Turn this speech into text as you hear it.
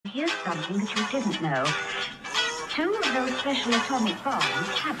Here's something that you didn't know. 2 of those special atomic bombs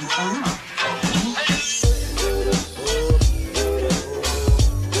haven't gone off.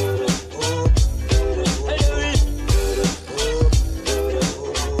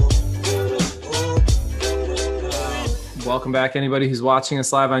 Welcome back, anybody who's watching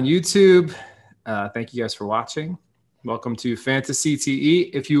us live on YouTube. Thank you guys for watching. Welcome to Fantasy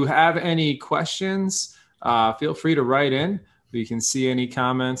TE. If you have any questions, feel free to write in. We can see any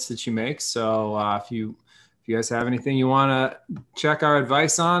comments that you make. So if you guys have anything you want to check our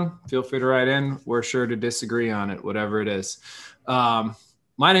advice on, feel free to write in. We're sure to disagree on it, whatever it is. My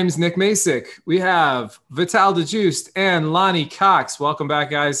name is Nick Masick. We have Vital DeJuiced and Lonnie Cox. Welcome back,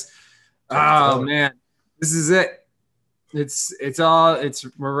 guys. Oh, man. This is it.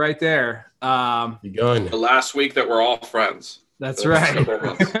 We're right there. You going? The last week that we're all friends. That's right.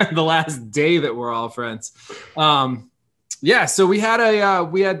 The last day that we're all friends. Yeah. So we had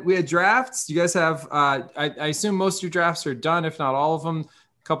we had drafts. You guys have, I assume most of your drafts are done, if not all of them.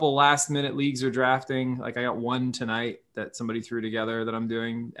 A couple last minute leagues are drafting. Like I got one tonight that somebody threw together that I'm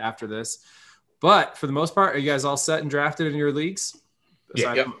doing after this. But for the most part, are you guys all set and drafted in your leagues?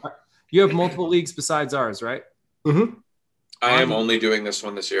 Yeah. You have multiple leagues besides ours, right? Mm-hmm. I am only doing this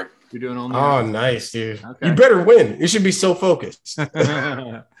one this year. You're doing only. Oh, nice, dude. Okay. You better win. You should be so focused.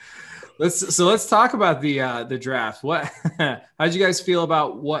 Let's talk about the draft. How'd you guys feel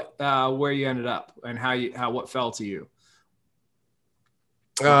about where you ended up and what fell to you?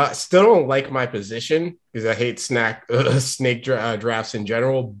 Still don't like my position because I hate snake drafts in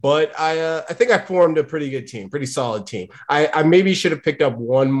general. But I think I formed a pretty good team, pretty solid team. I maybe should have picked up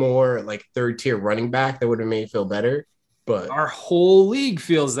one more like third tier running back that would have made me feel better. But our whole league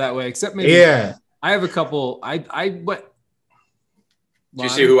feels that way, except maybe I have a couple. Did you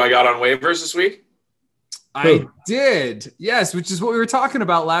see who I got on waivers this week? I did, yes, which is what we were talking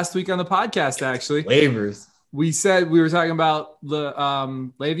about last week on the podcast. Actually, waivers. We said we were talking about the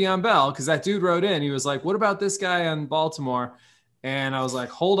Le'Veon Bell because that dude wrote in. He was like, "What about this guy on Baltimore?" And I was like,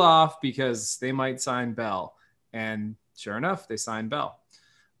 "Hold off because they might sign Bell." And sure enough, they signed Bell.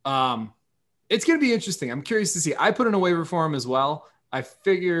 It's going to be interesting. I'm curious to see. I put in a waiver for him as well. I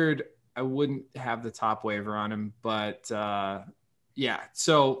figured I wouldn't have the top waiver on him, but yeah.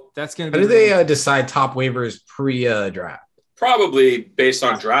 So that's going to be. How do they decide top waivers pre-draft? Probably based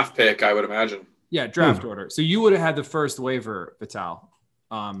on draft pick, I would imagine. Yeah, draft order. So you would have had the first waiver, Vital.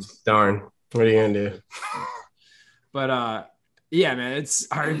 Darn. What are you going to do? But yeah, man,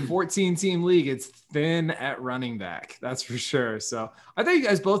 it's our 14-team league. It's thin at running back. That's for sure. So I think you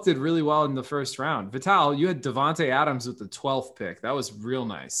guys both did really well in the first round. Vital, you had Devontae Adams with the 12th pick. That was real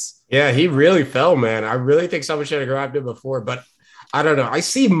nice. Yeah, he really fell, man. I really think someone should have grabbed him before, but I don't know. I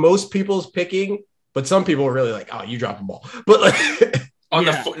see most people's picking, but some people are really like, oh, you dropped the ball. But like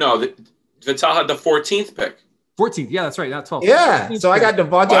Vital had the 14th pick. 14th. Yeah, that's right. Not 12th. Yeah. So I got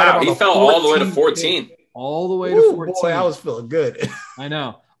Devontae Adams. He fell all the way to 14. Pick. All the way to 14. Boy, I was feeling good. I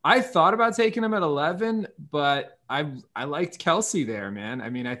know. I thought about taking him at 11, but I liked Kelsey there, man. I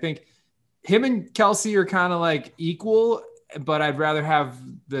mean, I think him and Kelsey are kind of like equal, but I'd rather have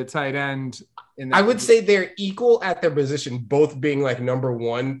the tight end. I would say they're equal at their position, both being like number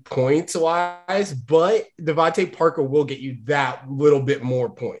one points wise, but Devontae Parker will get you that little bit more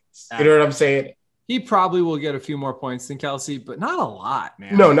points. You know what I'm saying? He probably will get a few more points than Kelsey, but not a lot,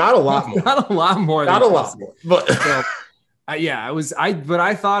 man. No, not a lot more. Not a lot more. Not a lot more. But so, but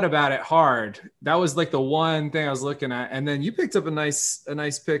I thought about it hard. That was like the one thing I was looking at. And then you picked up a nice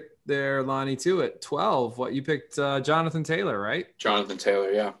pick there, Lonnie, too, at 12. What you picked Jonathan Taylor, right? Jonathan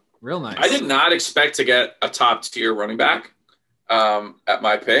Taylor, yeah. Real nice. I did not expect to get a top tier running back at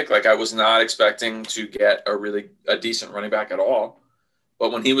my pick. Like I was not expecting to get a decent running back at all.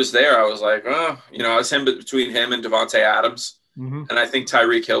 But when he was there, I was like, oh, I was between him and Devontae Adams. Mm-hmm. And I think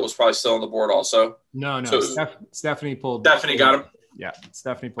Tyreek Hill was probably still on the board also. No. So Stephanie pulled. Stephanie got him? Yeah,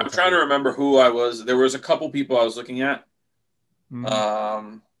 Stephanie pulled. I'm trying to remember who I was. There was a couple people I was looking at.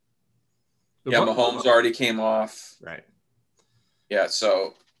 Mm-hmm. Mahomes already came off. Right. Yeah,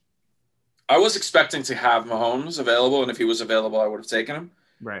 so I was expecting to have Mahomes available, and if he was available, I would have taken him.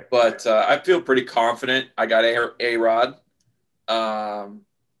 Right. But I feel pretty confident. I got A-Rod.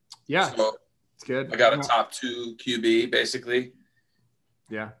 Yeah, so it's good. I got a top 2 QB basically.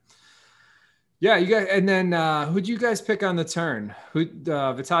 Yeah, you guys, and then who'd you guys pick on the turn?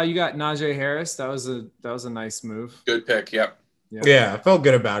 Vital, you got Najee Harris. That was a nice move. Good pick. Yep. Yeah, I felt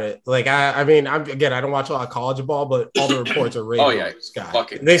good about it. Like I mean, I don't watch a lot of college ball, but all the reports are raving. This guy.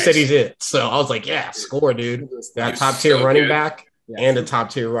 They said he's it, so I was like, yeah, score, dude. That top tier running back. and a top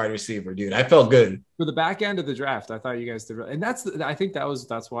tier wide receiver, dude. I felt good. For the back end of the draft, I thought you guys did, and I think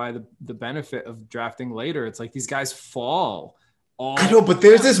that's why the benefit of drafting later. It's like these guys fall. I know, but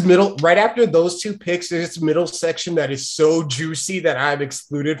there's this middle right after those two picks. There's this middle section that is so juicy that I'm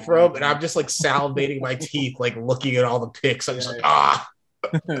excluded from, and I'm just like salivating my teeth, like looking at all the picks. I'm just like, ah.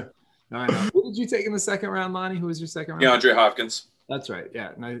 I know. Who did you take in the second round, Lonnie? Who was your second round? DeAndre Hopkins. That's right. Yeah,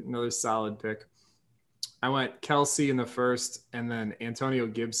 another solid pick. I went Kelsey in the first, and then Antonio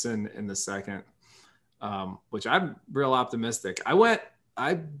Gibson in the second, which I'm real optimistic. I went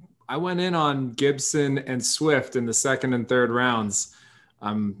in on Gibson and Swift in the second and third rounds.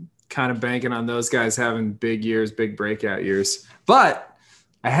 I'm kind of banking on those guys having big years, big breakout years. But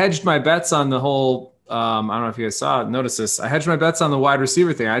I hedged my bets on the whole. I don't know if you guys noticed this. I hedged my bets on the wide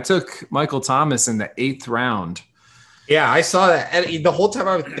receiver thing. I took Michael Thomas in the 8th round. Yeah, I saw that. And the whole time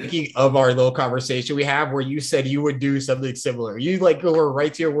I was thinking of our little conversation we have where you said you would do something similar. You like were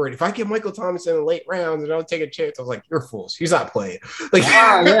right to your word. If I get Michael Thomas in the late rounds and I don't take a chance, I was like, you're fools. He's not playing. Like,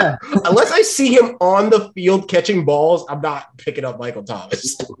 yeah. Unless I see him on the field catching balls, I'm not picking up Michael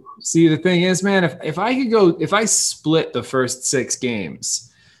Thomas. See, the thing is, man, if I split the first 6 games,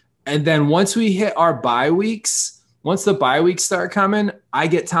 and then once we hit our bye weeks, once the bye weeks start coming, I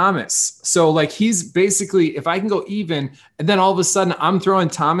get Thomas. So like he's basically, if I can go even, and then all of a sudden I'm throwing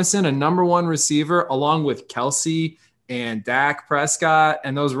Thomas in a number 1 receiver along with Kelsey and Dak Prescott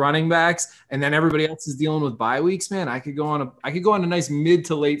and those running backs, and then everybody else is dealing with bye weeks, man, I could go on a nice mid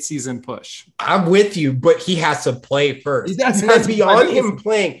to late season push. I'm with you, but he has to play first. That's beyond him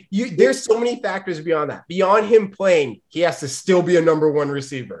playing. There's so many factors beyond that. Beyond him playing, he has to still be a number 1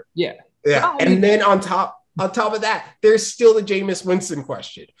 receiver. Yeah. And then on top of that, there's still the Jameis Winston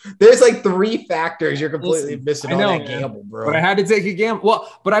question. There's like 3 factors you're completely missing on that gamble, bro. But I had to take a gamble.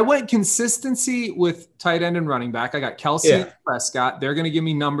 Well, but I went consistency with tight end and running back. I got Kelsey and Prescott. They're going to give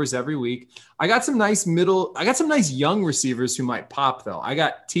me numbers every week. I got some nice young receivers who might pop, though. I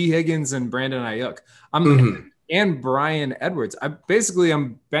got T. Higgins and Brandon Ayuk. And Brian Edwards.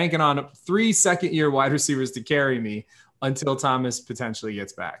 I'm banking on 3 second-year wide receivers to carry me until Thomas potentially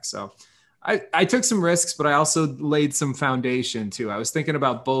gets back. So I took some risks, but I also laid some foundation too. I was thinking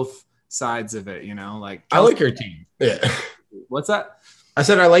about both sides of it, like I like your team. Yeah. What's that? I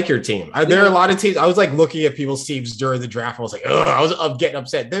said I like your team. There are a lot of teams. I was like looking at people's teams during the draft. I was like, I was getting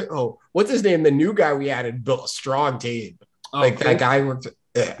upset. What's his name? The new guy we added built a strong team. That guy worked.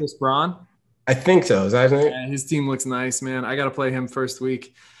 Yeah. Chris Braun? I think so. Is that his name? Yeah, his team looks nice, man. I got to play him first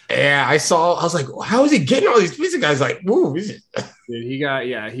week. Yeah, I was like, how is he getting all these pieces? Guys like, woo. Dude,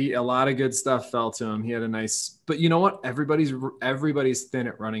 a lot of good stuff fell to him. He had a nice, but you know what? Everybody's thin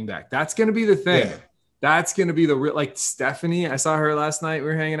at running back. That's going to be the thing. Yeah. That's going to be the real, like Stephanie. I saw her last night. We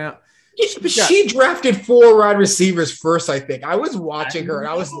were hanging out. She drafted 4 wide receivers first, I think. I was watching her and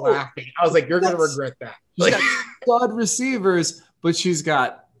I was laughing. I was like, you're going to regret that. Like stud receivers, but she's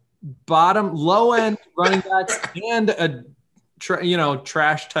got low end running backs and a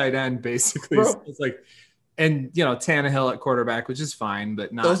trash tight end, basically. So it's like, and Tannehill at quarterback, which is fine,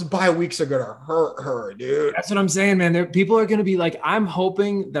 but not. Those bye weeks are gonna hurt her, dude. That's what I'm saying, man. People are gonna be like, I'm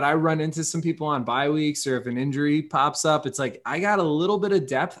hoping that I run into some people on bye weeks, or if an injury pops up, it's like I got a little bit of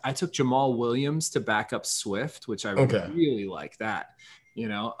depth. I took Jamal Williams to back up Swift, which I really like that.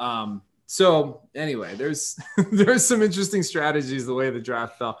 So anyway, there's some interesting strategies the way the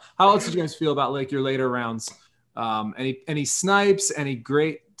draft fell. How else did you guys feel about like your later rounds? Any snipes, any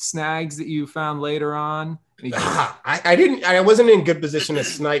great snags that you found later on? I wasn't in good position to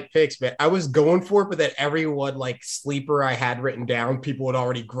snipe picks, man. I was going for it, but then everyone like sleeper I had written down, people would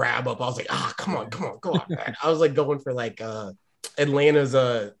already grab up. I was like, come on, man. I was like going for like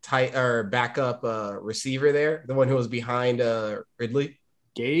Atlanta's tight or backup receiver there, the one who was behind Ridley.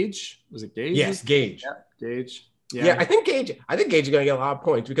 Gage? Was it Gage? Yes, Gage. Yeah, Gage. Yeah, I think Gage is going to get a lot of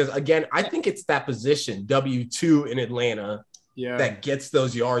points because, again, I think it's that position, W2 in Atlanta, that gets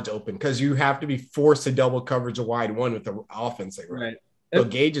those yards open because you have to be forced to double coverage a wide one with the offense. Right. So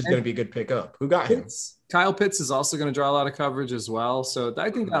Gage is going to be a good pickup. Who got him? Kyle Pitts is also going to draw a lot of coverage as well. So I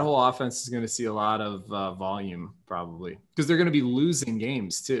think that whole offense is going to see a lot of volume probably because they're going to be losing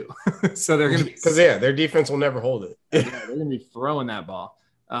games too. So they're going to be – because, their defense will never hold it. They're going to be throwing that ball.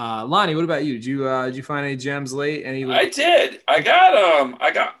 Lonnie, what about you? Did you find any gems late? I did. I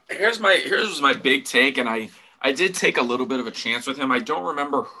got here's my big take, and I did take a little bit of a chance with him. I don't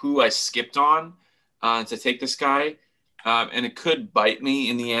remember who I skipped on to take this guy, and it could bite me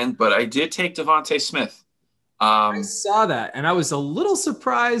in the end, but I did take Devontae Smith. I saw that, and I was a little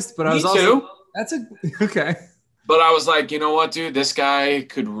surprised, but I was also okay. But I was like, you know what, dude, this guy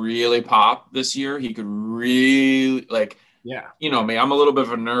could really pop this year. He could really Yeah. You know me, I'm a little bit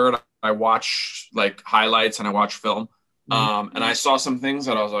of a nerd. I watch like highlights and I watch film. And I saw some things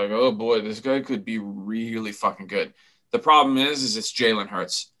that I was like, oh boy, this guy could be really fucking good. The problem is it's Jalen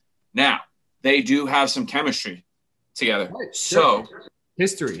Hurts. Now, they do have some chemistry together. Right, so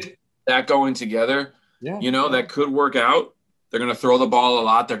history. That going together, you know, that could work out. They're going to throw the ball a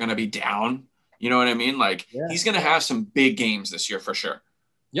lot. They're going to be down. You know what I mean? Like, he's going to have some big games this year for sure.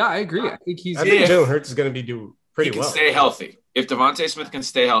 Yeah, I agree. I think Jalen Hurts is going to be doing pretty well. Stay healthy. If Devontae Smith can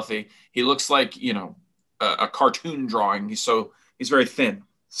stay healthy, he looks like, you know, a cartoon drawing. He's very thin,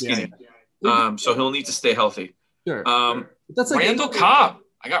 skinny. So he'll need to stay healthy. Sure. That's like Randall Cobb.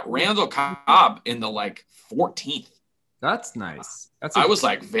 I got Randall Cobb in the like 14th. That's nice. I was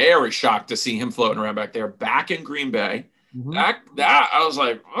like very shocked to see him floating around back there, back in Green Bay. That I was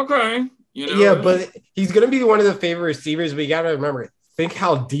like, okay, you know. Yeah, but he's gonna be one of the favorite receivers. But you gotta remember, think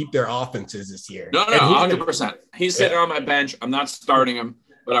how deep their offense is this year. No, 100%. He's sitting on my bench. I'm not starting him,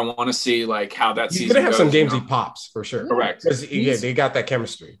 but I want to see like how that season. He's gonna have goes, some games he pops for sure. Correct. Yeah, they got that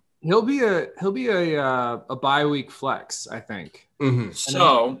chemistry. He'll be a bye week flex, I think.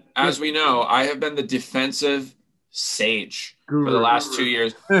 So as we know, I have been the defensive sage for the last 2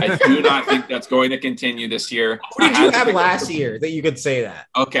 years. I do not think that's going to continue this year. What did you have last year that you could say that?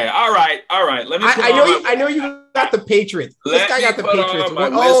 Okay, all right. Let me. I know you got the Patriots. This guy got the Patriots. My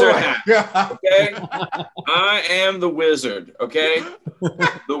wizard hat. Okay, I am the wizard. Okay,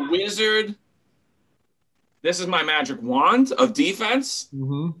 the wizard. This is my magic wand of defense.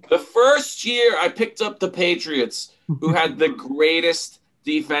 The first year I picked up the Patriots, who had the greatest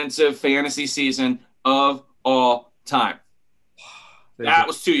defensive fantasy season of all time. That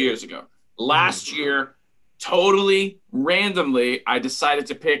was 2 years ago. Last year, totally randomly, I decided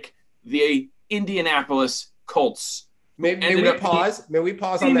to pick the Indianapolis Colts. May we pause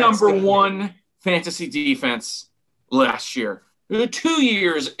on that? Number one fantasy defense last year. 2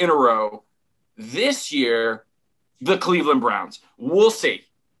 years in a row. This year, the Cleveland Browns. We'll see.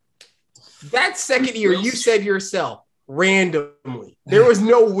 That second year, you said yourself, randomly. There was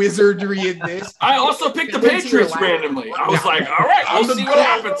no wizardry in this. I also picked the Patriots randomly. I was like, all right, we'll see what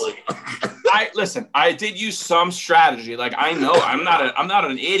happens. I did use some strategy. Like, I know I'm not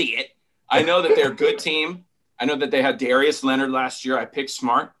an idiot. I know that they're a good team. I know that they had Darius Leonard last year. I picked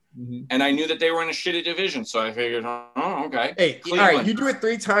smart. And I knew that they were in a shitty division. So I figured, oh, okay. Hey, Cleveland. All right, you do it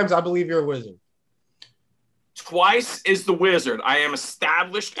 3 times. I believe you're a wizard. Twice is the wizard. I am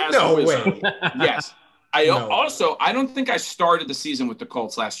established as a wizard. Yes. I don't think I started the season with the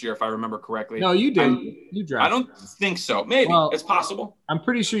Colts last year, if I remember correctly. No, you did. You drafted. I don't think so. Maybe. It's possible. I'm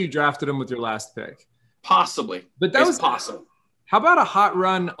pretty sure you drafted him with your last pick. Possibly. But that was possible. How about a hot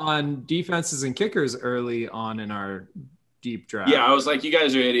run on defenses and kickers early on in our deep draft? Yeah, I was like, you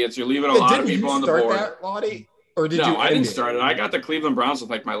guys are idiots. You're leaving a lot of people on the board. That, Lottie? Or did you? I didn't start it. I got the Cleveland Browns with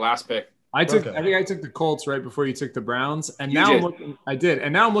like my last pick. I think I took the Colts right before you took the Browns, and now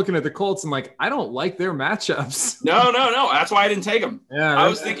I'm looking at the Colts. I'm like, I don't like their matchups. No. That's why I didn't take them. Yeah, I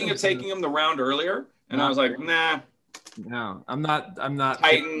was thinking of taking them the round earlier, and I was like, nah. No, I'm not.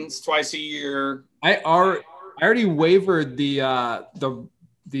 Titans twice a year. I already wavered the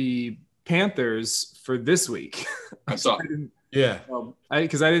Panthers for this week. I saw. Yeah,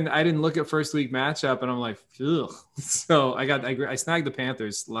 because I didn't look at first week matchup, and I'm like, ugh. So I snagged the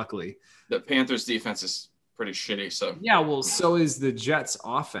Panthers. Luckily, the Panthers defense is pretty shitty. So yeah, well, so is the Jets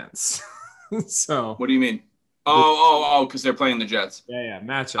offense. So what do you mean? Oh, because they're playing the Jets. Yeah,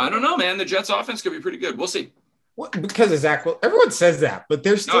 matchup. I don't know, man. The Jets offense could be pretty good. We'll see. What, because of Zach? Everyone says that, but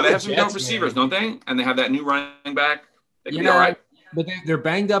there's still they have some young receivers, don't they? And they have that new running back. They can be all right. But they're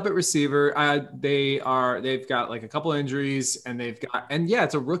banged up at receiver. They've got like a couple injuries, and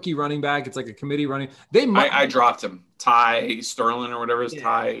it's a rookie running back. It's like a committee running. I dropped him. Ty Sterling or whatever is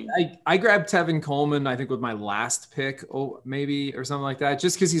Ty. I grabbed Tevin Coleman, I think, with my last pick, maybe or something like that,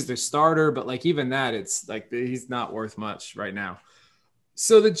 just because he's their starter. But like even that, it's like he's not worth much right now.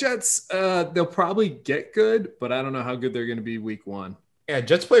 So the Jets, they'll probably get good, but I don't know how good they're going to be week one. Yeah,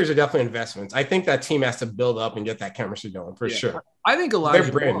 Jets players are definitely investments. I think that team has to build up and get that chemistry going for sure. I think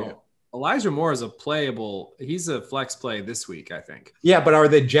Elijah Moore is he's a flex play this week, I think. Yeah, but are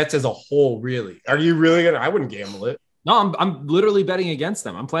the Jets as a whole really? Are you really going to – I wouldn't gamble it. No, I'm literally betting against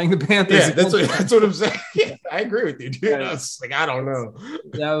them. I'm playing the Panthers. Yeah, that's what I'm saying. Yeah, I agree with you, dude. Yeah. I don't know.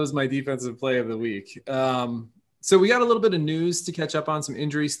 That was my defensive play of the week. So we got a little bit of news to catch up on, some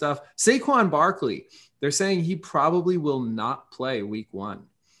injury stuff. Saquon Barkley, they're saying he probably will not play week one.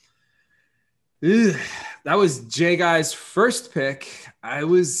 Ugh, that was Jay Guy's first pick. I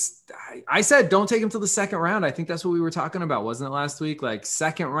said don't take him till the second round. I think that's what we were talking about, wasn't it last week? Like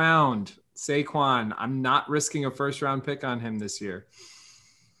second round. Saquon. I'm not risking a first-round pick on him this year.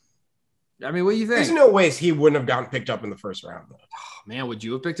 I mean, what do you think? There's no ways he wouldn't have gotten picked up in the first round, though. Oh, man, would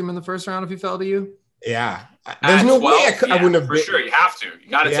you have picked him in the first round if he fell to you? Yeah. There's no 12, way I wouldn't have for been. sure. You have to. You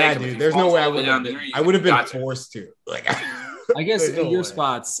got to take him. Dude. There's no way I would have been. I would have been forced to. Like, I guess no in your way.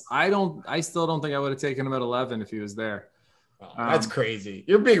 spots, I still don't think I would have taken him at 11 if he was there. Oh, that's crazy.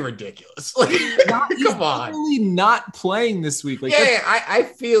 You're being ridiculous. Like, come on. Really not playing this week. Like, Yeah, I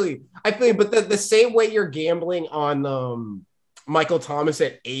feel you. But the same way you're gambling on Michael Thomas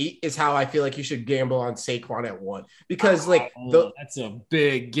at 8 is how I feel like you should gamble on Saquon at 1. Because that's a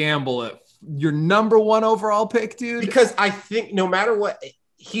big gamble at your number 1 overall pick, dude. Because I think no matter what,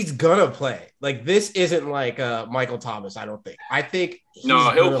 he's gonna play. Like, this isn't like Michael Thomas, I don't think. I think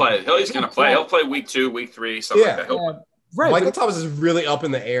he'll play. He's gonna play. He'll play week 2, week 3, something like that. He'll play. Right, Michael Thomas is really up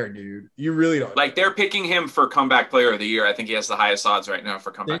in the air, dude. You really don't. Like, they're picking him for comeback player of the year. I think he has the highest odds right now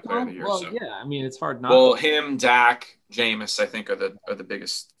for comeback player of the year. Well, so. yeah, I mean, it's hard not. Well, him, Dak, Jameis, I think are the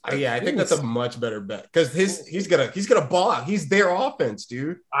biggest. Yeah, I think that's a much better bet because he's gonna ball out. He's their offense,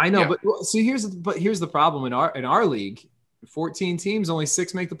 dude. I know, Yeah. but see, here's the problem in our league. 14 teams, only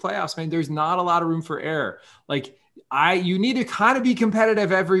 6 make the playoffs. Man, there's not a lot of room for error. Like, you need to kind of be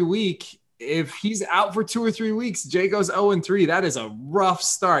competitive every week. If he's out for 2 or 3 weeks, Jay goes 0-3. That is a rough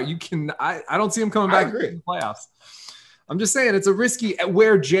start. I don't see him coming back in the playoffs. I'm just saying it's a risky.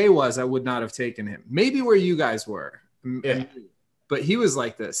 Where Jay was, I would not have taken him. Maybe where you guys were. Yeah. But he was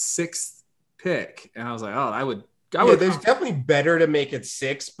like the 6th pick, and I was like, I would. There's definitely better to make it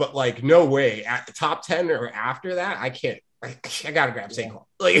 6, but like no way at the top 10 or after that, I can't. I gotta grab Saquon.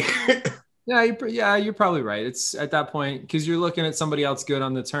 Like, you're probably right. It's at that point because you're looking at somebody else good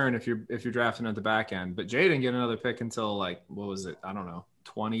on the turn if you're drafting at the back end. But Jay didn't get another pick until like what was it? I don't know,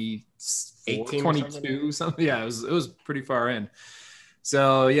 22 something. Yeah, it was pretty far in.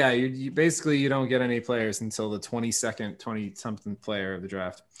 So yeah, you basically you don't get any players until the 22nd, 20-something player of the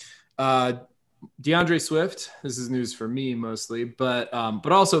draft. DeAndre Swift. This is news for me mostly, but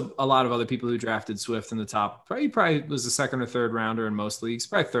also a lot of other people who drafted Swift in the top. He probably was a 2nd or 3rd rounder in most leagues.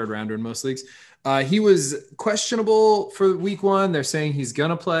 Probably 3rd rounder in most leagues. He was questionable for week 1. They're saying he's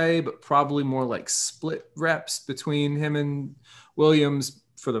gonna play, but probably more like split reps between him and Williams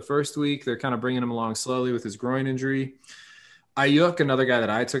for the first week. They're kind of bringing him along slowly with his groin injury. Ayuk, another guy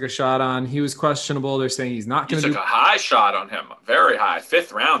that I took a shot on. He was questionable. They're saying he's not going to. You took a high shot on him, very high,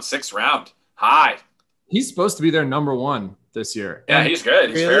 5th round, 6th round. High. He's supposed to be their number 1 this year. Yeah, he's good.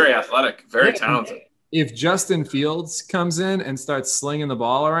 He's very athletic, very talented. If Justin Fields comes in and starts slinging the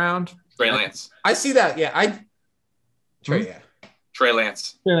ball around. Trey Lance. I see that. Yeah. Trey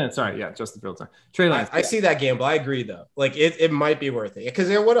Lance. Sorry. Yeah. Justin Fields. Trey Lance. I see that gamble. I agree though. Like it might be worth it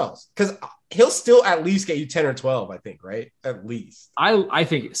because what else? Because he'll still at least get you 10 or 12, I think, right? At least. I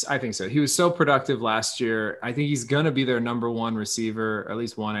think so. He was so productive last year. I think he's going to be their number 1 receiver, at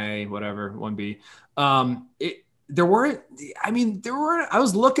least 1A, whatever, 1B. I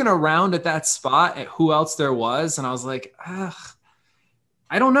was looking around at that spot at who else there was. And I was like, I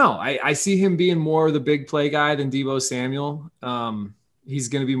don't know. I see him being more the big play guy than Deebo Samuel. He's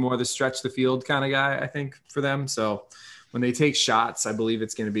going to be more the stretch the field kind of guy, I think, for them. So when they take shots, I believe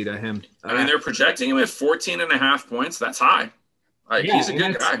it's going to be to him. I mean, they're projecting him at 14.5 points. That's high. Like, he's a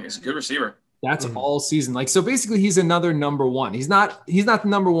good guy. He's a good receiver. That's all season. Like, so basically he's another number 1. He's not the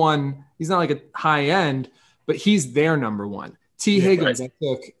number 1. He's not like a high end, but he's their number 1. Higgins, right. I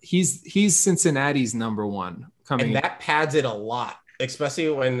took, he's Cincinnati's number 1 coming and in. That pads it a lot, especially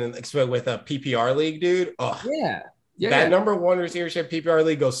with a PPR league, dude. Oh yeah. Number 1 receivership PPR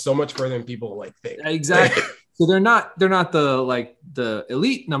league goes so much further than people like think. Exactly. So they're not the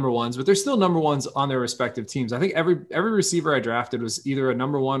elite number 1s, but they're still number 1s on their respective teams. I think every receiver I drafted was either a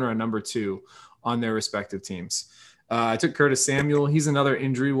number 1 or a number 2 on their respective teams. I took Curtis Samuel. He's another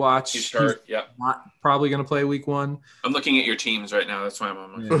injury watch. He's hurt. Yeah. Not probably going to play week 1. I'm looking at your teams right now. That's why I'm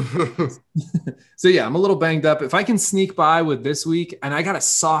on So yeah, I'm a little banged up. If I can sneak by with this week, and I got a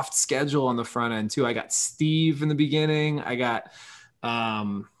soft schedule on the front end too. I got Steve in the beginning. I got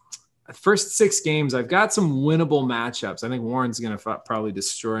first 6 games. I've got some winnable matchups. I think Warren's going to probably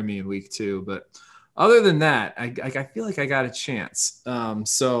destroy me in week 2, but other than that, I feel like I got a chance.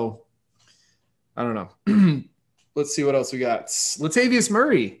 So I don't know. Let's see what else we got. Latavius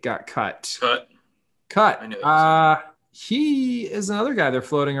Murray got cut. Cut. He is another guy they're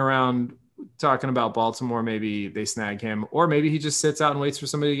floating around talking about Baltimore. Maybe they snag him, or maybe he just sits out and waits for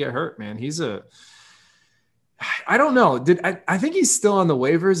somebody to get hurt, man. I don't know. I think he's still on the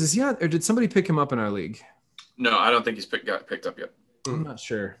waivers. Is he on, or did somebody pick him up in our league? No, I don't think he's got picked up yet. I'm not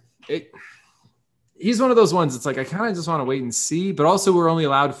sure. he's one of those ones. It's like I kind of just want to wait and see, but also we're only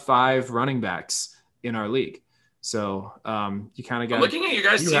allowed 5 running backs in our league, so you kind of got. Looking at you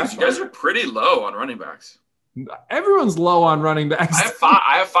guys' teams, you guys are pretty low on running backs. Everyone's low on running backs. I have 5.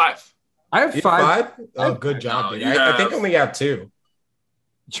 I have 5. I have 5. Oh, good job, dude. you I think I only have 2.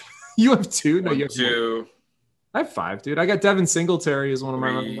 You have 2? No, you have 2. I have 5, dude. I got Devin Singletary as one of my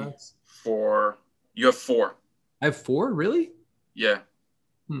running backs. 4. You have 4. I have 4, really? Yeah.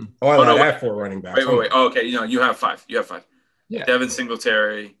 I have 4 running backs. Wait. Oh, okay, you have 5. You have 5. Yeah. Devin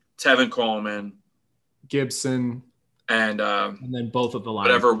Singletary, Tevin Coleman, Gibson, and then both of the lines.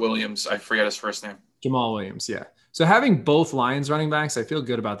 whatever Williams. I forget his first name. Jamal Williams, yeah. So having both Lions running backs, I feel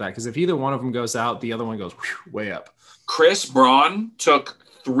good about that because if either one of them goes out, the other one goes way up. Chris Braun took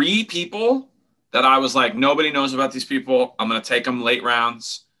 3 people that I was like, nobody knows about these people. I'm going to take them late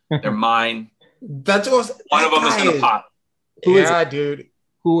rounds. They're mine. That's what One of them is going to pop. Yeah, dude.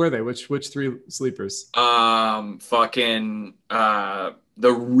 Who are they? Which 3 sleepers? The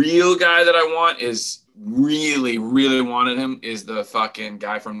real guy that I want is really, really wanted him is the fucking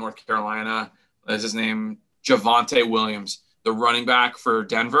guy from North Carolina. That's his name, Javonte Williams, the running back for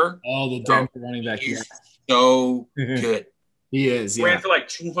Denver. Oh, the Denver running back. He's so good. He is, He ran for like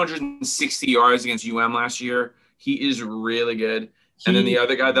 260 yards against UM last year. He is really good. And then the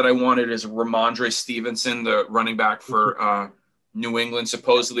other guy that I wanted is Ramondre Stevenson, the running back for New England.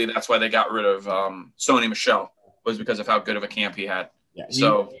 Supposedly that's why they got rid of Sony Michel, was because of how good of a camp he had. Yeah,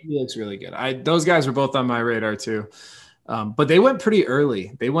 he looks really good. Those guys were both on my radar too. But they went pretty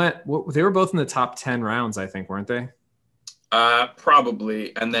early. They were both in the top 10 rounds, I think, weren't they?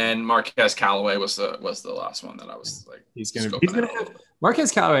 Probably. And then Marquez Callaway was the last one that I was like, he's gonna have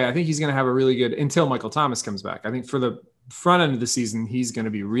Marquez Callaway. I think he's gonna have a really good until Michael Thomas comes back. I think for the front end of the season, he's gonna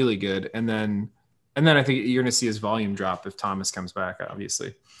be really good. And then I think you're gonna see his volume drop if Thomas comes back,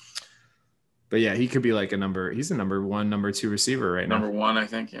 obviously. But yeah, he could be like he's a number 1, number 2 receiver right now. Number 1, I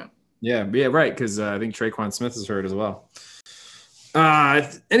think, yeah. Yeah, right, because I think Traquan Smith is hurt as well.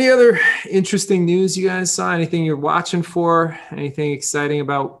 Any other interesting news you guys saw? Anything you're watching for? Anything exciting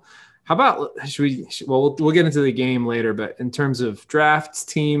about? How about we'll get into the game later, but in terms of drafts,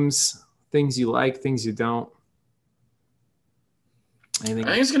 teams, things you like, things you don't. Anything? I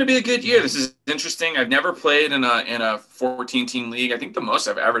think it's going to be a good year. This is interesting. I've never played in a 14-team league. I think the most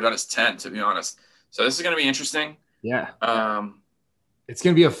I've ever done is 10, to be honest. So this is going to be interesting. Yeah. It's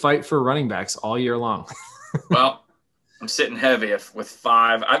going to be a fight for running backs all year long. Well, I'm sitting heavy with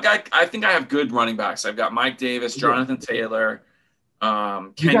 5. I think I have good running backs. I've got Mike Davis, Jonathan Taylor,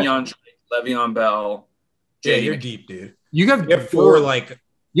 Kenyon Drake, Le'Veon Bell. Yeah, you're deep, dude. You have 4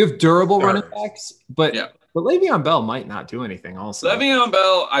 you have durable starters. running backs, but Le'Veon Bell might not do anything. Also, Le'Veon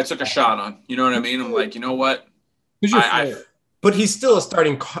Bell, I took a shot on. You know what I mean? I'm like, you know what? Who's your favorite? But he's still a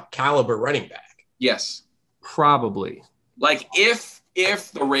starting caliber running back. Yes, probably. Like if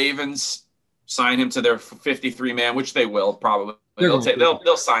the Ravens sign him to their 53-man, which they will probably,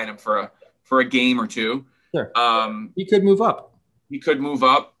 they'll sign him for a game or 2. Sure. He could move up.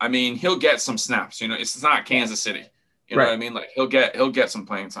 I mean, he'll get some snaps. You know, it's not Kansas City. You know what I mean? Like he'll get some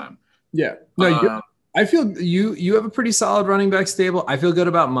playing time. Yeah. No, I feel you have a pretty solid running back stable. I feel good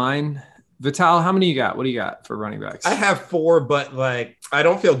about mine. Vital, how many you got? What do you got for running backs? I have 4, but I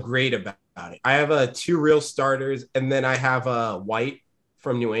don't feel great about it. I have 2 real starters, and then I have White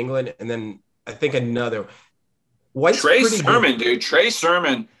from New England, and then I think another. Trey Sermon, dude. Trey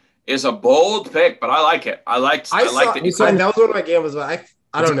Sermon is a bold pick, but I like it. I liked it. That was one of my gambles. I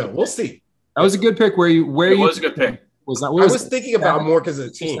don't know. We'll see. That was a good pick. It was a good pick. I was thinking about more because of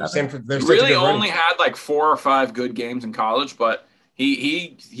the team. He really only had like 4 or 5 good games in college, but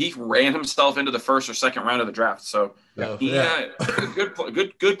he ran himself into the first or second round of the draft. So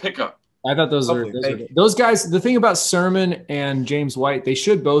good pickup. I thought those guys. The thing about Sermon and James White, they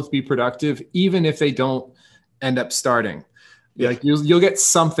should both be productive, even if they don't end up starting. Yeah. Like you'll get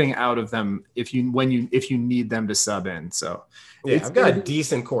something out of them if you need them to sub in. So yeah, I've got a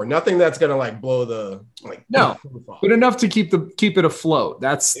decent core. Nothing that's gonna blow the no, but enough to keep it afloat.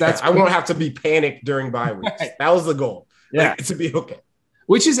 That's I won't have to be panicked during bye weeks. Right. That was the goal. Yeah, to be okay.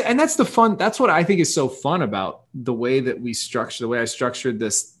 And that's the fun. That's what I think is so fun about the way that we structure, the way I structured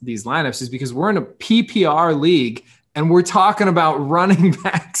these lineups, is because we're in a PPR league and we're talking about running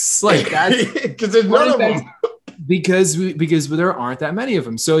backs like that because there's none of them. Because there aren't that many of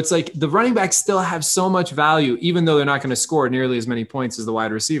them. So it's like the running backs still have so much value, even though they're not going to score nearly as many points as the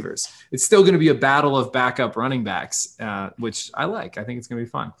wide receivers. It's still going to be a battle of backup running backs, which I like. I think it's going to be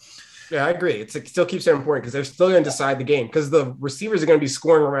fun. Yeah, I agree. It still keeps it important because they're still going to decide the game because the receivers are going to be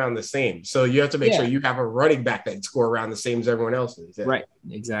scoring around the same. So you have to make sure you have a running back that score around the same as everyone else is. Yeah. Right.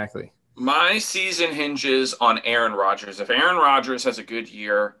 Exactly. My season hinges on Aaron Rodgers. If Aaron Rodgers has a good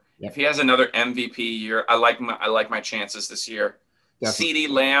year, Yep. if he has another MVP year, I like my chances this year. Definitely. CeeDee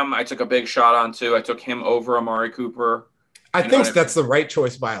Lamb, I took a big shot on too. I took him over Amari Cooper. I You know think what I that's the right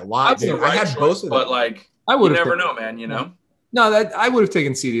choice by a lot, That's the dude. I right had choice, both of them. but like I you would have never know, man. You know, No, that I would have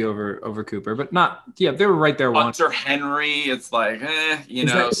taken CD over Cooper, but not. Yeah, they were right there. One. Hunter Henry, it's like, you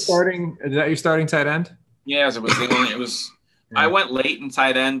Is that know, your starting? Is that your starting tight end? yeah, it was the only. It was. Yeah. I went late in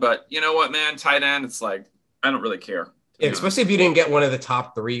tight end, but you know what, man? Tight end, it's like I don't really care. Yeah, especially if you didn't get one of the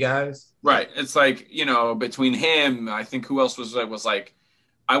top 3 guys. Right. It's like, you know, between him, I think who else was like,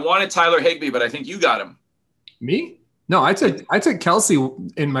 I wanted Tyler Higbee, but I think you got him. Me? No, I took Kelsey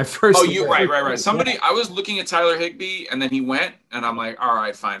in my first. Oh, you right. Somebody, I was looking at Tyler Higbee, and then he went, and I'm like, all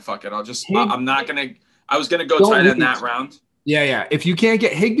right, fine, fuck it. I'm not gonna. I was gonna go tight end that round. Yeah. If you can't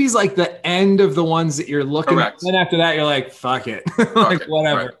get Higbee's like the end of the ones that you're looking at. Then after that, you're like, fuck it. Like,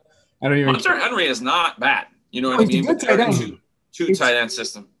 whatever. Right. I don't even. Hunter Henry is not bad. You know what I mean? Good tight end. Two tight end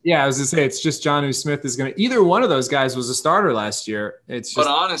system. Yeah, I was gonna say it's just Jonnu Smith is gonna. Either one of those guys was a starter last year. It's just. But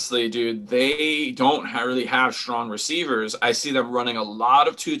honestly, dude, they don't really have strong receivers. I see them running a lot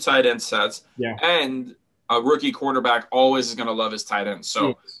of 2 tight end sets. Yeah. And a rookie quarterback always is going to love his tight end.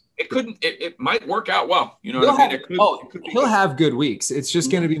 So it might work out well. You know what I mean? He'll have good weeks. It's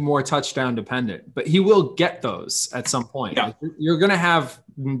just going to be more touchdown dependent, but he will get those at some point. Yeah. Like, you're going to have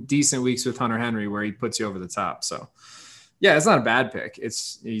decent weeks with Hunter Henry where he puts you over the top. So yeah, it's not a bad pick.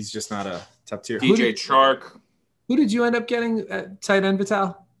 He's just not a top tier. DJ Chark. Who did you end up getting at tight end,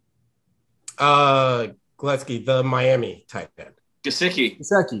 Vital? Gillespie, the Miami tight end.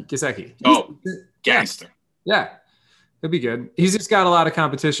 Gesicki. Oh, gangster. Yeah. He'll be good. He's just got a lot of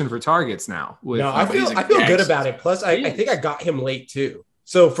competition for targets now. I feel good about it. Plus, I think I got him late too.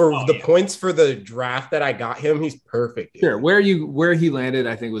 So for points for the draft that I got him, he's perfect. Dude. Sure. Where he landed,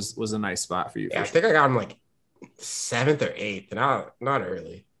 I think was a nice spot for you. Yeah, I think I got him like 7th or 8th, not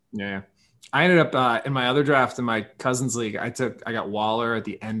early. Yeah. I ended up in my other draft in my cousin's league. I got Waller at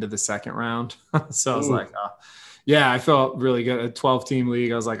the end of the 2nd round. So I was like, yeah, I felt really good. A 12-team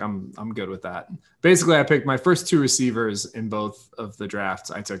league. I was like, I'm good with that. Basically, I picked my first 2 receivers in both of the drafts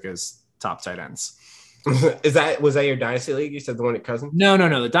I took as top tight ends. Was that your dynasty league? You said the one at cousin? No.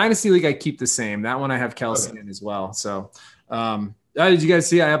 The dynasty league I keep the same. That one I have Kelsey in as well. So did you guys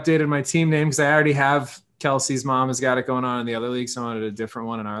see I updated my team name because I already have Kelsey's mom has got it going on in the other league, so I wanted a different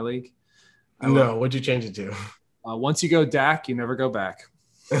one in our league. No, what'd you change it to? Once you go Dak, you never go back.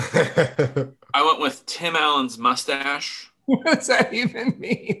 I went with Tim Allen's mustache. What does that even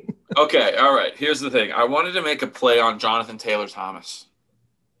mean? Okay, all right. Here's the thing. I wanted to make a play on Jonathan Taylor Thomas.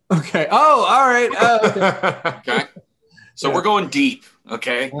 Okay. Oh, all right. Okay. Okay. So we're going deep.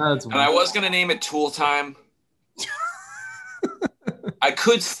 Okay. That's and I was going to name it Tool Time. I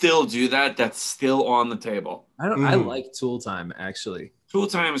could still do that. That's still on the table. I like Tool Time actually. Tool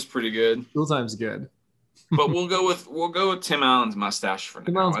Time is pretty good. Tool Time's good. But we'll go with Tim Allen's mustache for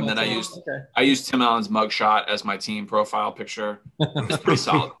now. And then I used Tim Allen's mugshot as my team profile picture. It's pretty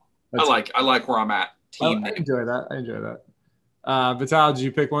solid. I like where I'm at. I enjoy that. Vital, did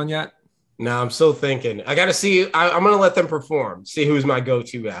you pick one yet? No, I'm still thinking. I got to see. I'm going to let them perform. See who's my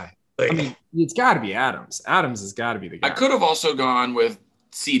go-to guy. I mean, it's got to be Adams. Adams has got to be the guy. I could have also gone with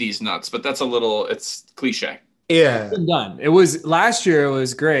CD's nuts, but that's it's cliche. Yeah, it's been done. It was last year. It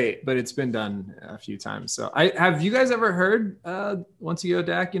was great, but it's been done a few times. So, have you guys ever heard? Once you go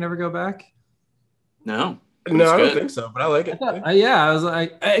Dak, you never go back. No, I don't think so, but I like it. I was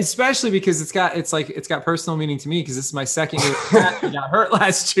like, especially because it's got personal meaning to me because this is my second year. Dak got hurt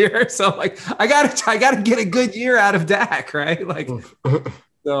last year, so I'm like, I gotta get a good year out of Dak, right? Like,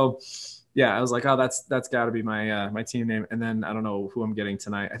 so. Yeah, I was like, oh, that's got to be my my team name. And then I don't know who I'm getting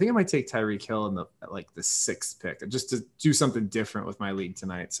tonight. I think I might take Tyreek Hill in the 6th pick, just to do something different with my league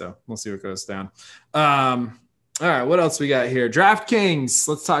tonight. So we'll see what goes down. All right, what else we got here? DraftKings.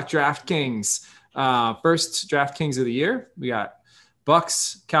 Let's talk DraftKings. First DraftKings of the year. We got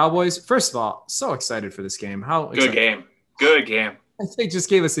Bucks, Cowboys. First of all, so excited for this game. Good game. They just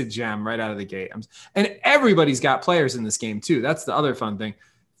gave us a gem right out of the gate. And everybody's got players in this game too. That's the other fun thing.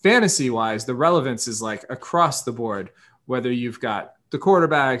 Fantasy wise, the relevance is like across the board, whether you've got the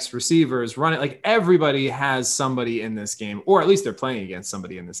quarterbacks, receivers, running, like everybody has somebody in this game, or at least they're playing against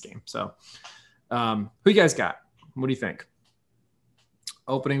somebody in this game. So who you guys got? What do you think?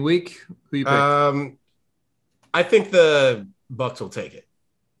 Opening week? Who you pick? I think the Bucks will take it.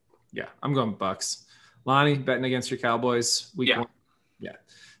 Yeah, I'm going Bucks. Lonnie, betting against your Cowboys week 1? Yeah.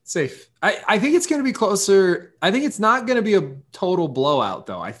 Safe. I think it's going to be closer. I think it's not going to be a total blowout,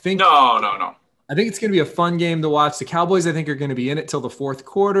 though. I think no. I think it's going to be a fun game to watch. The Cowboys, I think, are going to be in it till the fourth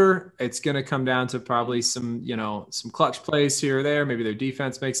quarter. It's going to come down to probably some clutch plays here or there. Maybe their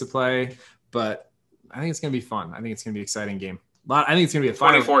defense makes a play, but I think it's going to be fun. I think it's going to be an exciting game. I think it's going to be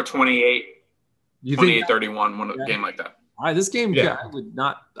a 24-28, you think 28-31, game like that. All right, this game,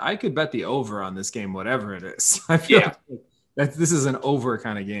 I could bet the over on this game, whatever it is. I feel like this is an over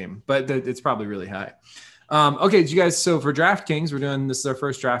kind of game, but it's probably really high. Okay, did you guys? So for DraftKings, this is our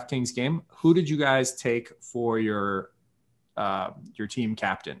first DraftKings game. Who did you guys take for your team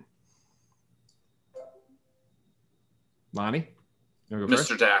captain? Lonnie, you wanna go Mr.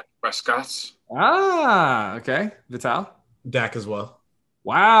 first? Dak Prescott. Ah, okay. Vital. Dak as well.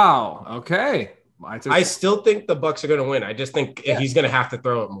 Wow. Okay. I still think the Bucs are going to win. I just think he's going to have to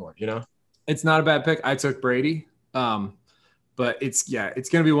throw it more. It's not a bad pick. I took Brady. But it's going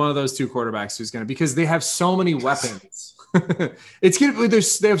to be one of those two quarterbacks because they have so many weapons.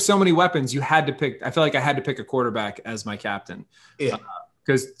 They have so many weapons. You had to pick. I feel like I had to pick a quarterback as my captain. Yeah.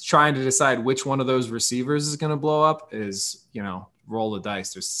 Because trying to decide which one of those receivers is going to blow up is, roll the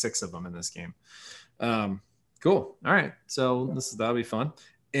dice. There's 6 of them in this game. Cool. All right. So that'll be fun.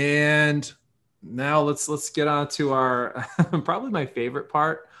 And now let's get on to our probably my favorite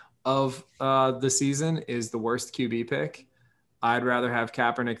part of the season is the worst QB pick. I'd rather have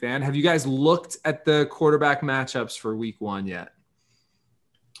Kaepernick than. Have you guys looked at the quarterback matchups for week 1 yet?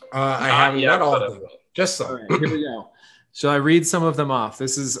 I haven't read all of them. Just some. All right, here we go. Shall I read some of them off?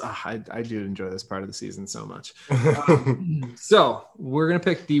 This is I do enjoy this part of the season so much. So we're going to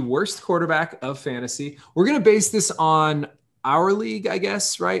pick the worst quarterback of fantasy. We're going to base this on our league, I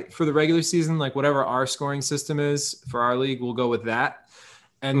guess, right? For the regular season, like whatever our scoring system is for our league, we'll go with that.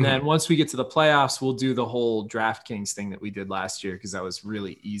 And then once we get to the playoffs, we'll do the whole DraftKings thing that we did last year because that was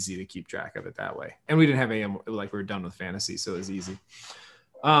really easy to keep track of it that way. And we didn't have AM, like we were done with fantasy, so it was easy.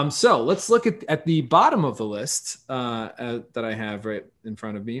 So let's look at the bottom of the list that I have right in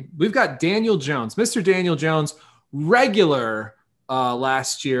front of me. We've got Daniel Jones, Mr. Daniel Jones, regular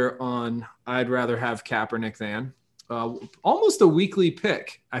last year on I'd rather have Kaepernick than. Almost a weekly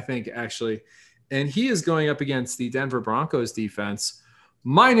pick, I think, actually. And he is going up against the Denver Broncos defense,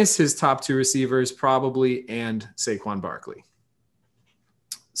 minus his top 2 receivers, probably, and Saquon Barkley.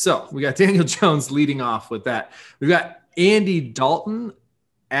 So we got Daniel Jones leading off with that. We've got Andy Dalton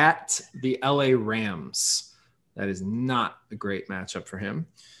at the LA Rams. That is not a great matchup for him.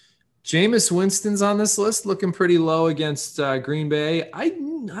 Jameis Winston's on this list, looking pretty low against Green Bay. I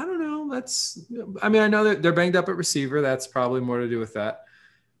don't know. I know that they're banged up at receiver. That's probably more to do with that.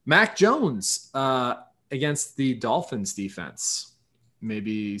 Mac Jones against the Dolphins defense.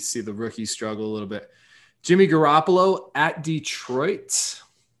 Maybe see the rookie struggle a little bit. Jimmy Garoppolo at Detroit.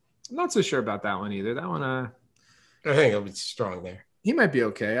 I'm not so sure about that one either. That one, I think it'll be strong there. He might be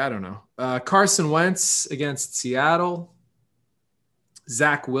okay. I don't know. Carson Wentz against Seattle.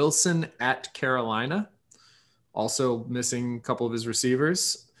 Zach Wilson at Carolina. Also missing a couple of his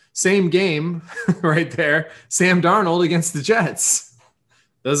receivers. Same game right there. Sam Darnold against the Jets.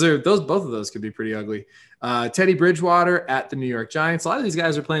 Both of those could be pretty ugly. Teddy Bridgewater at the New York Giants. A lot of these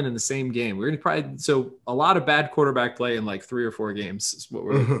guys are playing in the same game. We're going to a lot of bad quarterback play in like 3 or 4 games is what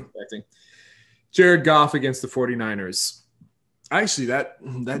we're expecting. Jared Goff against the 49ers. Actually,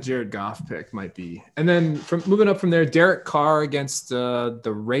 that Jared Goff pick might be. And then moving up from there, Derek Carr against the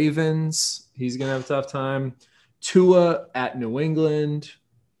Ravens. He's going to have a tough time. Tua at New England.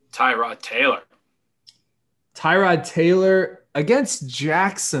 Tyrod Taylor against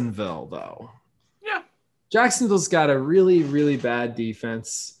Jacksonville, though. Yeah. Jacksonville's got a really, really bad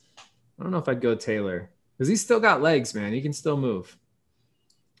defense. I don't know if I'd go Taylor because he's still got legs, man. He can still move.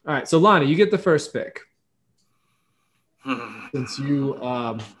 All right, so Lonnie, you get the first pick. Since you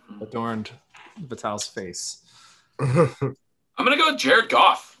adorned Vital's face. I'm going to go with Jared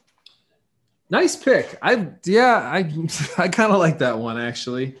Goff. Nice pick. I kind of like that one,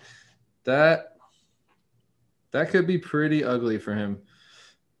 actually. That could be pretty ugly for him.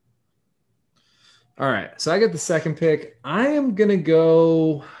 All right, so I get the second pick. I'm gonna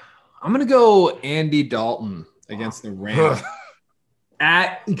go Andy Dalton against the Rams.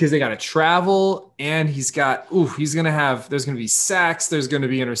 Because they got to travel, and there's gonna be sacks, there's gonna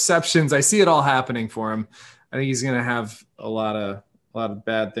be interceptions. I see it all happening for him. I think he's gonna have a lot of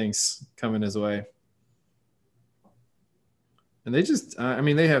bad things coming his way. And they just,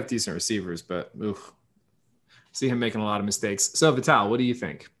 they have decent receivers, but see him making a lot of mistakes. So Vital, what do you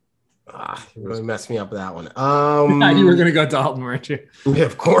think? You really messed me up with that one. You were gonna go Dalton, weren't you? Yeah,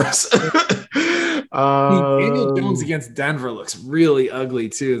 of course. Daniel Jones against Denver looks really ugly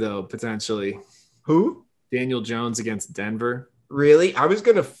too, though, potentially. Who? Daniel Jones against Denver. Really? I was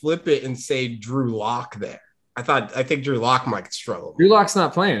gonna flip it and say Drew Lock there. I think Drew Lock might struggle. Drew Lock's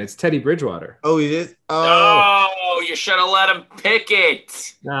not playing. It's Teddy Bridgewater. Oh, he is? Oh. Oh, you should have let him pick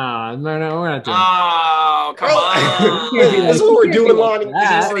it. No, we're not doing Oh, come on. This is what we're doing, Lonnie. He This is what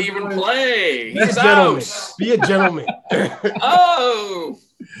doesn't we're even doing. play. Be a He's gentleman. out. Be a gentleman. Oh,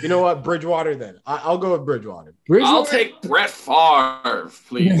 You know what? Bridgewater then. I'll go with Bridgewater. Bridgewater? I'll take Brett Favre,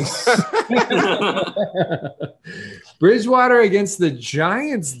 please. Bridgewater against the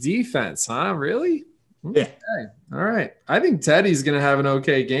Giants defense, huh? Really? Yeah. Okay. All right. I think Teddy's going to have an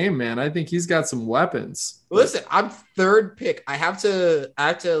okay game, man. I think he's got some weapons. Listen, I'm third pick. I have to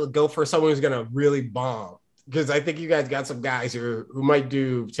go for someone who's gonna really bomb because I think you guys got some guys who might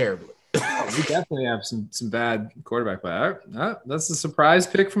do terribly. We definitely have some bad quarterback play. All right. That's a surprise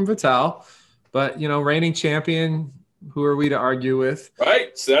pick from Vital. But, reigning champion, who are we to argue with?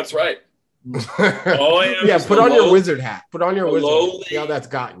 Right. So that's right. Yeah, put on your wizard hat. Put on your wizard hat. See how that's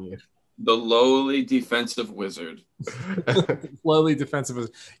gotten you. The lowly defensive wizard. Lowly defensive.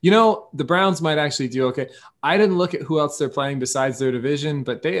 The Browns might actually do okay. I didn't look at who else they're playing besides their division,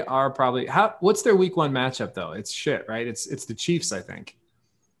 but they are probably what's their week 1 matchup though? It's shit, right? It's the Chiefs, I think.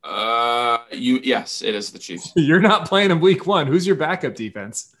 Yes, it is the Chiefs. You're not playing them week 1. Who's your backup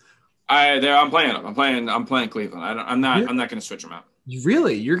defense? I'm playing them. I'm playing Cleveland. I'm not going to switch them out.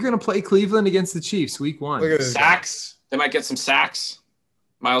 Really? You're going to play Cleveland against the Chiefs week 1? Look at this Sacks. They might get some sacks.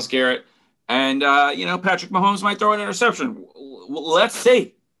 Myles Garrett. And, Patrick Mahomes might throw an interception. Let's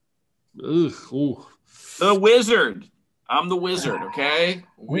see. Ugh, ooh. The Wizard. I'm the Wizard, okay?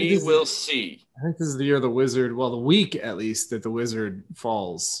 We will see. I think this is the year the Wizard, the week at least that the Wizard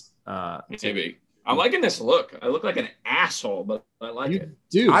falls. Maybe. I'm liking this look. I look like an asshole, but I like it.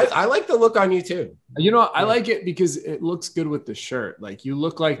 Dude, I like the look on you too. I like it because it looks good with the shirt. Like you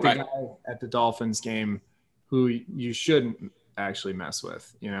look like the guy at the Dolphins game who you shouldn't actually mess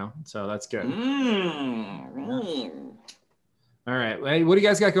with, so that's good. All right. Hey, what do you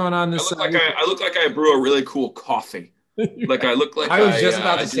guys got going on this? I look like I brew a really cool coffee. Like I look like I was just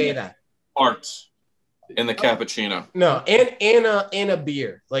about to say that. Art in the cappuccino. No, and a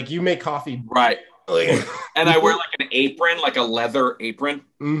beer. Like you make coffee, right? And I wear like an apron, like a leather apron.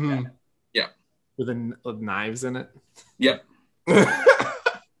 Mm-hmm. Yeah. With knives in it. Yep.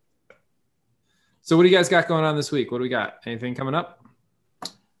 So what do you guys got going on this week? What do we got? Anything coming up?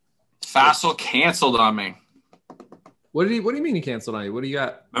 Fassel canceled on me. What do you mean he canceled on you? What do you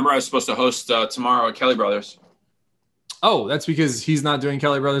got? Remember I was supposed to host tomorrow at Kelly Brothers. Oh, that's because he's not doing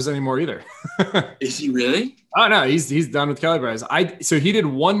Kelly Brothers anymore either. Is he really? Oh no, he's done with Kelly Brothers. So he did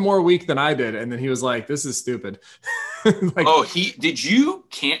one more week than I did, and then he was like, "This is stupid." Did you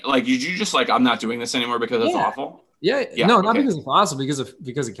just like I'm not doing this anymore because it's awful? Yeah. No, not because it's awful, because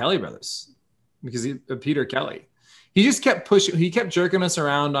of Kelly Brothers, because of Peter Kelly. He just kept pushing. He kept jerking us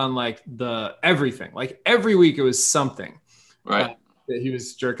around on like the everything. Like every week it was something, right? That he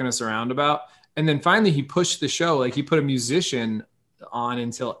was jerking us around about. And then finally he pushed the show. Like he put a musician on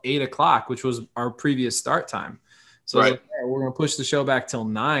until 8:00, which was our previous start time. So I was like, we're going to push the show back till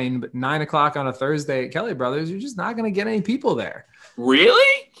 9, but 9:00 on a Thursday at Kelly Brothers, you're just not going to get any people there.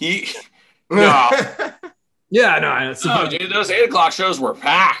 Really? No. Yeah, no. Oh, dude, those 8:00 shows were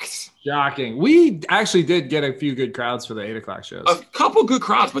packed. Shocking. We actually did get a few good crowds for the 8:00 shows. A couple good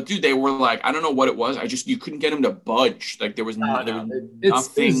crowds, but dude, they were like, I don't know what it was. You couldn't get them to budge. Like there was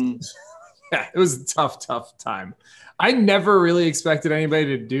nothing. Yeah, it was a tough time. I never really expected anybody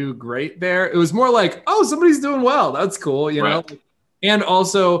to do great there. It was more like, oh, somebody's doing well. That's cool, you know? And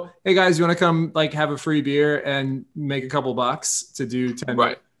also, hey guys, you want to come like have a free beer and make a couple bucks to do 10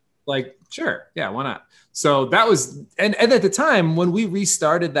 minutes? Like, sure. Yeah, why not? So that was, and at the time when we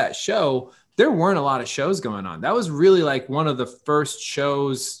restarted that show, there weren't a lot of shows going on. That was really like one of the first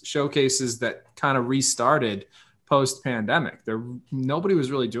showcases that kind of restarted post-pandemic. Nobody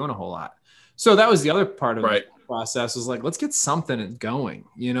was really doing a whole lot. So that was the other part of the process, was like, let's get something going.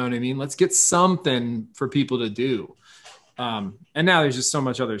 You know what I mean? Let's get something for people to do. And now there's just so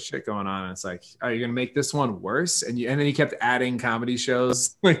much other shit going on. And it's like, are you going to make this one worse? And then he kept adding comedy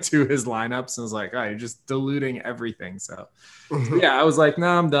shows like to his lineups. And I was like, oh, you're just diluting everything. So yeah, I was like, no,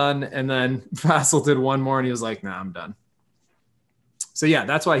 I'm done. And then Fassel did one more and he was like, no, I'm done. So yeah,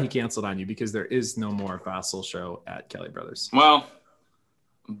 that's why he canceled on you, because there is no more Fassel show at Kelly Brothers. Well,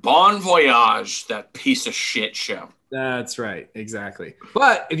 bon voyage, that piece of shit show. That's right. Exactly.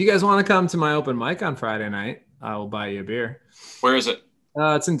 But if you guys want to come to my open mic on Friday night, I will buy you a beer. Where is it?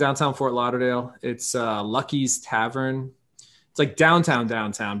 It's in downtown Fort Lauderdale. It's Lucky's Tavern. It's like downtown,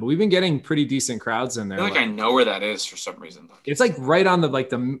 but we've been getting pretty decent crowds in there. I feel like I know where that is for some reason. It's like right on the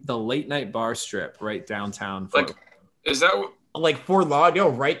late night bar strip, right downtown. Like, is that like Fort Lauderdale,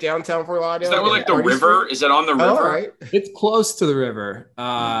 right downtown Fort Lauderdale. Is that where like the river? Is it on the river? All right. It's close to the river.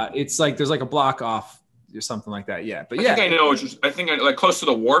 It's like there's like a block off or something like that. Yeah, but I yeah, think I know. I think like close to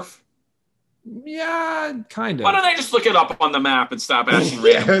the wharf. yeah, kind of. Why don't I just look it up on the map and stop asking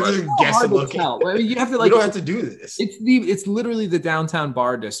Yeah, random just questions? guess Hard and to look. tell. I mean, you have to You like. don't have to do this. It's literally the downtown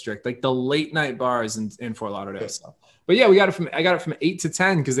bar district, like the late night bars in Fort Lauderdale. So, but yeah, I got it from 8 to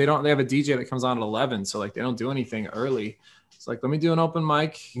 10 because they have a DJ that comes on at 11, so like they don't do anything early. It's like, let me do an open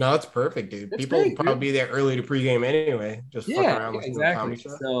mic. No, it's perfect, dude. It's People great, will probably dude. be there early to pregame anyway. Just fuck around with exactly. comedy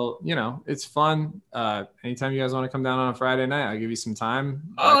show. So it's fun. Anytime you guys want to come down on a Friday night, I'll give you some time.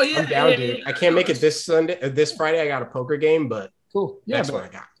 Oh yeah, I'm down, dude. I can't make it this Friday. I got a poker game, but Cool. Yeah, next but one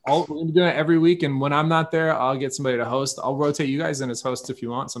I got. we're gonna be doing it every week, and when I'm not there, I'll get somebody to host. I'll rotate you guys in as hosts if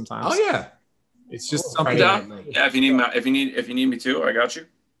you want. Sometimes. Oh yeah, It's just Cool. something. Friday Yeah. night. Yeah, if you need me too, I got you.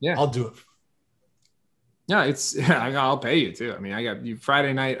 I'll do it. Yeah, I'll pay you too. I mean, I got you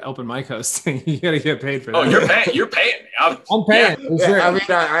Friday night open mic hosting. You gotta get paid for that. Oh, you're paying me. I'm paying. Yeah. It's fair. I mean,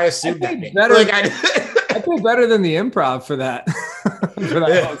 I assumed I that. think better- Like, I feel better than the Improv for that for that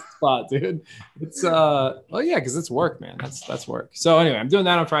Yeah. host spot, dude. It's well, yeah, because it's work, man. That's work. So anyway, I'm doing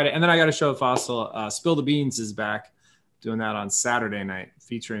that on Friday, and then I got a show at Fossil. Spill the Beans is back, doing that on Saturday night,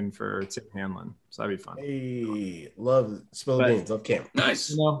 featuring for Tim Hanlon. So that'd be fun. Hey, love Spill the But- Beans. Love Cam. Nice.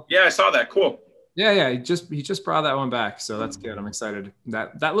 You know, Yeah, I saw that. Cool. yeah. He just brought that one back, so that's good. I'm excited.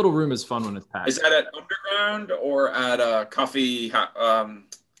 That little room is fun when it's packed. Is that at Underground or at Coffee?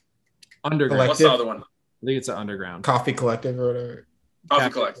 Underground. What's the other one? I think it's at Underground. Coffee Collective or whatever. Coffee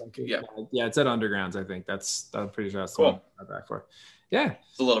Collective. Yeah, Yeah, it's at Undergrounds. I think I'm pretty sure that's the Cool. one I'm back for. Yeah,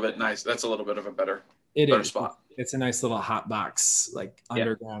 it's a little bit nice. That's a little bit of a better it is. spot. It's a nice little hot box, like Yeah.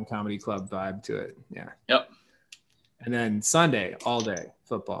 underground comedy club vibe to it. Yeah. Yep. And then Sunday, all day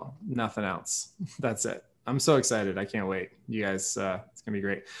football, nothing else. That's it. I'm so excited. I can't wait. You guys, it's gonna be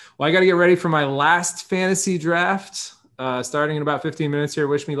great. Well, I got to get ready for my last fantasy draft, starting in about 15 minutes here.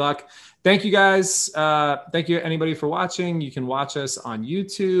 Wish me luck. Thank you guys. Thank you anybody for watching. You can watch us on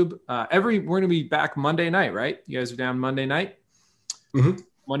YouTube. We're gonna be back Monday night, right? You guys are down Monday night. Mhm.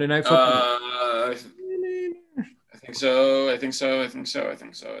 Monday night football. I think so. I think so. Let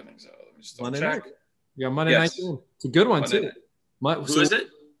me just double Monday check. night. We got Monday Yes. night game. It's a good one Monday too. night. Who is it?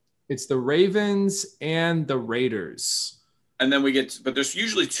 It's the Ravens and the Raiders. And then but there's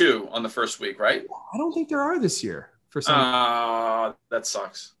usually two on the first week, right? I don't think there are this year for some. That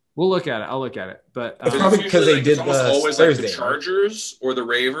sucks. We'll look at it. I'll look at it. But It's It's probably usually, because they like, did it's almost the always Thursday, like the right? Chargers or the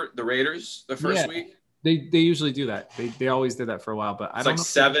Raiders the first Yeah. week. they usually do that. They always did that for a while. But I It's don't like know.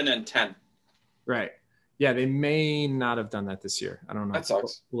 7 and 10. Right. Yeah, they may not have done that this year. I don't know. That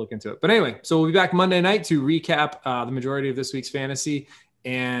sucks. We'll look into it. But anyway, so we'll be back Monday night to recap the majority of this week's fantasy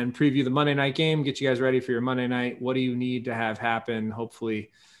and preview the Monday night game, get you guys ready for your Monday night. What do you need to have happen?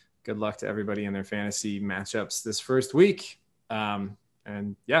 Hopefully, good luck to everybody in their fantasy matchups this first week.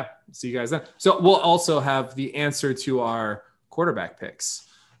 And yeah, see you guys then. So we'll also have the answer to our quarterback picks,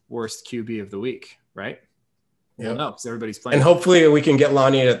 worst QB of the week, right? Yep. No, because everybody's playing. And hopefully we can get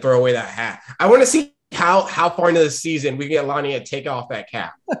Lonnie to throw away that hat. I want to see how far into the season we can get Lonnie to take off that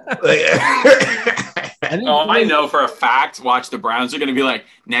cap. Oh, I know for a fact. Watch, the Browns are going to be like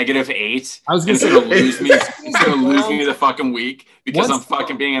 -8. I was gonna It's say going to lose me. It's going to lose me the fucking week because I'm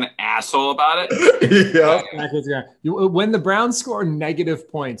fucking being an asshole about it. Yeah. When the Browns score negative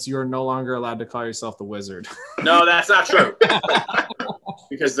points, you are no longer allowed to call yourself the Wizard. No, that's not true.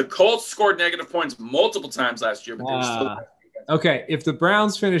 Because the Colts scored negative points multiple times last year, but they were still. Okay, if the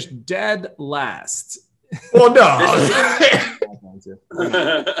Browns finish dead last, Well, no.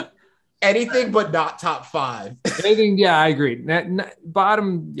 Anything but not top 5. anything, yeah, I agree.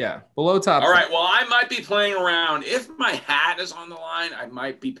 Bottom, yeah, below top. All right. Well, I might be playing around. If my hat is on the line, I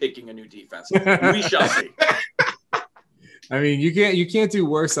might be picking a new defense. We shall see. I mean, you can't do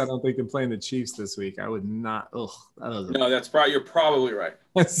worse, I don't think, than playing the Chiefs this week. I would not. No, you're probably right.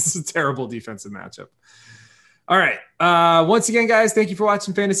 That's a terrible defensive matchup. All right. Once again, guys, thank you for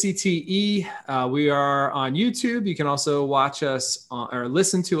watching Fantasy TE. We are on YouTube. You can also watch us or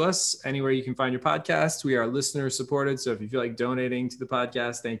listen to us anywhere you can find your podcast. We are listener supported. So if you feel like donating to the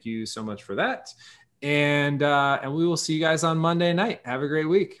podcast, thank you so much for that. And we will see you guys on Monday night. Have a great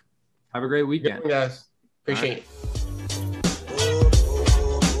week. Have a great weekend. Guys, appreciate it.